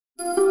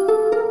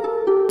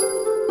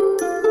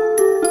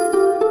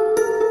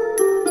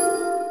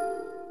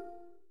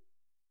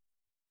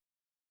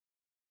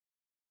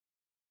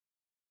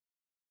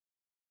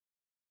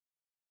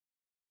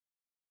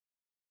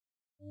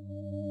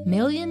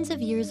Millions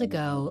of years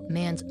ago,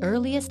 man's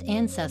earliest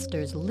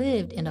ancestors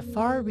lived in a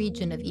far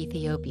region of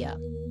Ethiopia.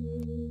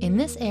 In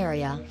this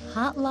area,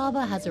 hot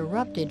lava has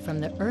erupted from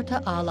the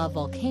Erta Ala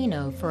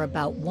volcano for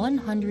about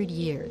 100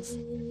 years.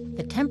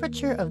 The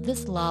temperature of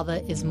this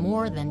lava is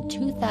more than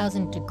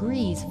 2,000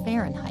 degrees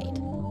Fahrenheit.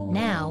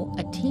 Now,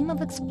 a team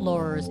of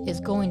explorers is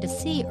going to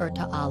see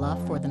Erta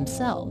Ala for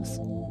themselves.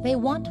 They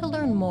want to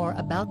learn more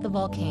about the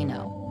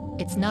volcano.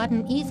 It's not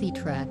an easy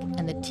trek,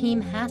 and the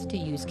team has to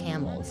use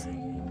camels.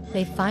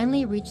 They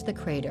finally reach the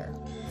crater.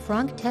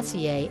 Franck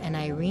Tessier and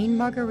Irene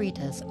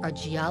Margaritas are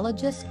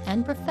geologists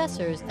and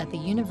professors at the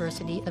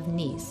University of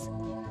Nice.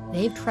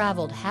 They've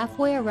traveled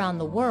halfway around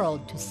the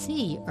world to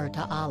see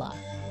Erta Ala.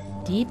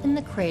 Deep in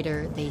the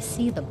crater, they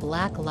see the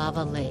black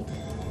lava lake.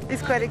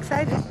 It's quite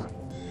exciting.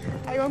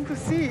 I want to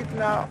see it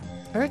now.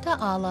 Erta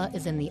Ala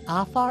is in the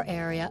Afar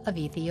area of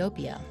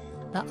Ethiopia.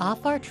 The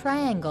Afar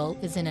Triangle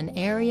is in an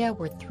area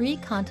where 3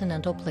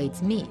 continental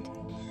plates meet.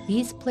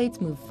 These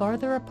plates move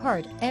farther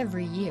apart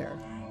every year.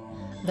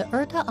 The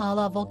Erta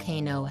Ala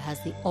volcano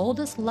has the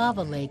oldest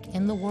lava lake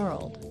in the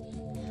world.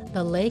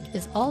 The lake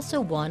is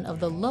also one of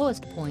the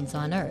lowest points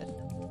on Earth.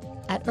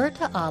 At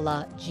Erta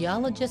Ala,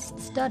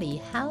 geologists study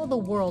how the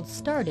world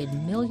started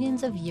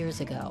millions of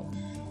years ago.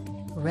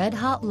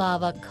 Red-hot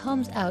lava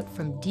comes out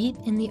from deep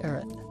in the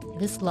earth.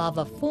 This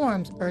lava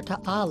forms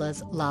Erta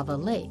Ala's lava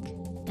lake.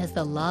 As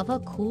the lava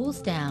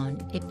cools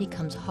down, it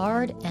becomes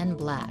hard and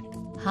black.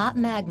 Hot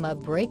magma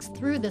breaks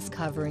through this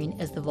covering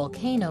as the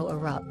volcano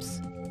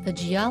erupts. The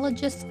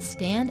geologists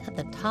stand at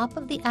the top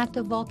of the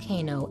active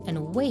volcano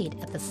and wait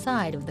at the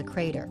side of the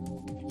crater.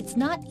 It's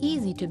not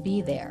easy to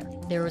be there.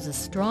 There is a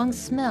strong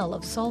smell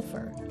of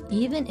sulfur.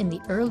 Even in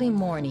the early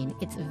morning,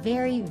 it's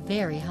very,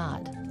 very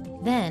hot.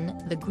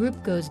 Then, the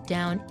group goes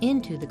down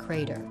into the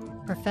crater.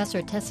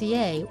 Professor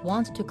Tessier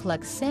wants to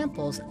collect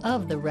samples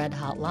of the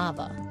red-hot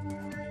lava.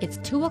 It's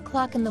 2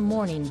 o'clock in the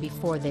morning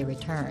before they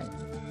return.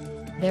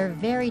 They're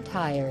very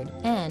tired,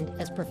 and,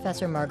 as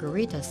Professor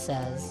Margarita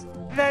says,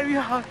 very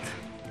hot.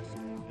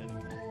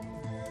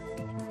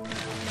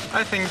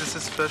 I think this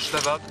is fresh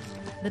lava.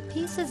 The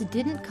pieces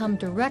didn't come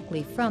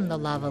directly from the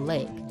lava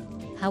lake.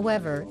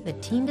 However, the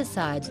team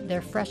decides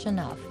they're fresh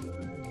enough.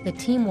 The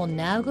team will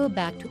now go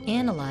back to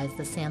analyze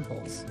the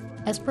samples.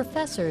 As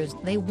professors,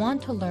 they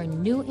want to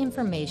learn new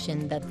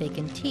information that they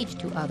can teach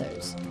to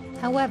others.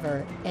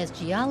 However, as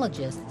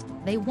geologists,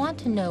 they want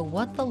to know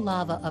what the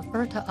lava of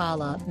Erta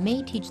Ala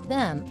may teach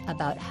them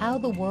about how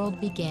the world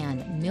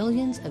began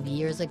millions of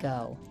years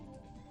ago.